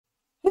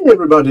Hey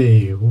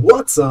everybody,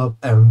 what's up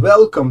and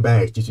welcome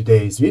back to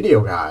today's video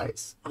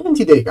guys. And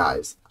today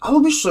guys, I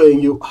will be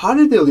showing you how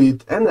to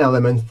delete an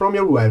element from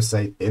your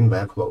website in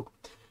Webflow.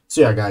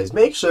 So yeah guys,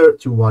 make sure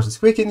to watch this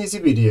quick and easy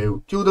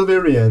video till the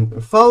very end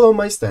and follow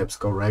my steps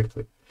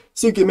correctly,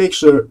 so you can make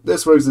sure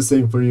this works the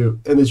same for you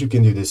and that you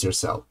can do this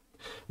yourself.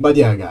 But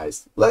yeah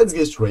guys, let's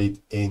get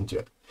straight into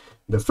it.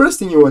 The first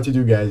thing you want to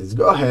do guys is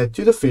go ahead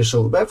to the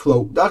official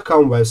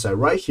webflow.com website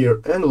right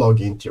here and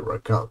log into your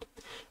account.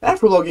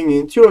 After logging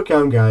into your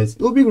account guys,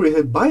 you'll be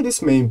greeted by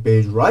this main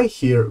page right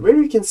here where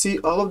you can see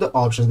all of the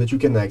options that you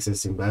can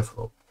access in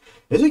Webflow.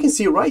 As you can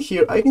see right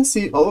here, I can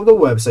see all of the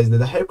websites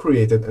that I have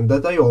created and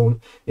that I own,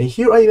 and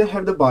here I even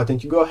have the button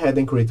to go ahead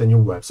and create a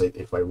new website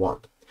if I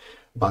want.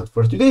 But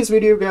for today's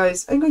video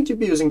guys, I'm going to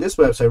be using this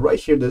website right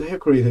here that I have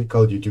created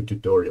called YouTube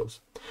Tutorials.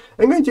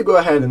 I'm going to go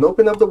ahead and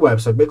open up the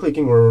website by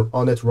clicking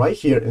on it right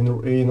here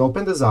in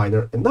Open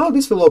Designer, and now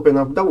this will open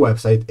up the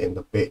website in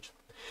the page.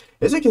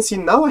 As you can see,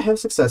 now I have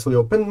successfully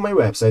opened my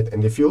website,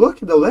 and if you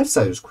look at the left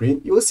side of the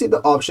screen, you will see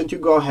the option to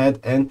go ahead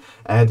and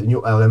add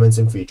new elements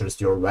and features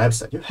to your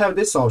website. You have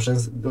these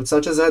options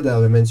such as add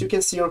elements, you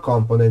can see your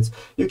components,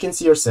 you can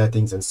see your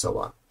settings, and so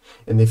on.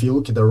 And if you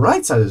look at the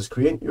right side of the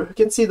screen, you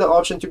can see the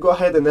option to go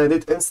ahead and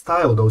edit and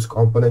style those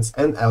components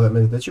and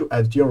elements that you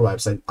add to your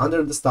website.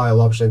 Under the style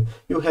option,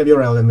 you have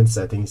your element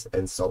settings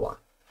and so on.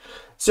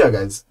 So yeah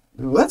guys,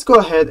 let's go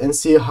ahead and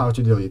see how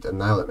to delete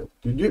an element.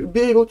 To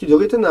be able to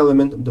delete an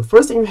element, the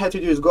first thing we have to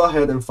do is go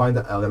ahead and find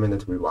the element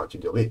that we want to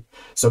delete.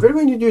 So we're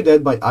going to do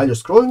that by either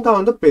scrolling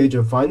down the page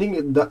and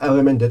finding the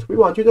element that we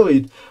want to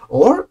delete,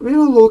 or we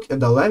will look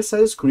at the left side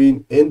of the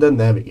screen in the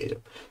navigator.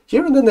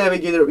 Here in the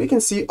navigator, we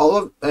can see all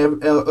of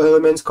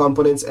elements,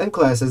 components, and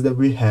classes that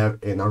we have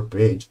in our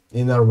page,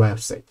 in our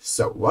website.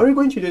 So what we're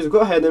going to do is go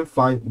ahead and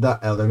find the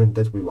element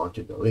that we want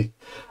to delete.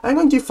 I'm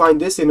going to find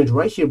this image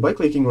right here by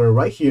clicking on it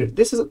right here.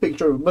 This is a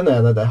picture of a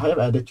banana that I have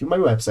added to my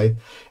website.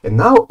 And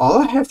now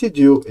all I have to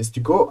do is to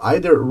go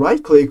either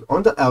right click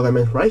on the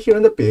element right here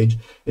on the page.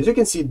 As you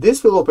can see,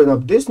 this will open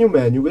up this new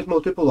menu with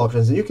multiple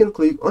options, and you can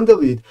click on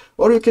delete,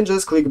 or you can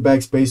just click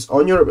backspace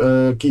on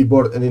your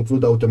keyboard and it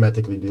would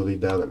automatically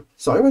delete the element.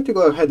 So I'm going to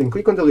go ahead and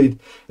click on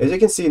delete. As you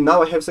can see,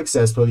 now I have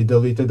successfully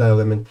deleted the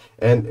element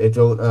and it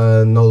will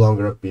no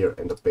longer appear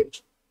in the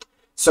page.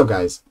 So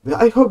guys,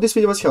 I hope this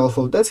video was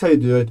helpful. That's how you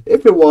do it.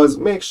 If it was,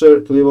 make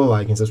sure to leave a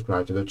like and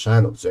subscribe to the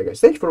channel. So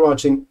guys, thank you for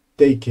watching,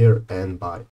 take care and bye.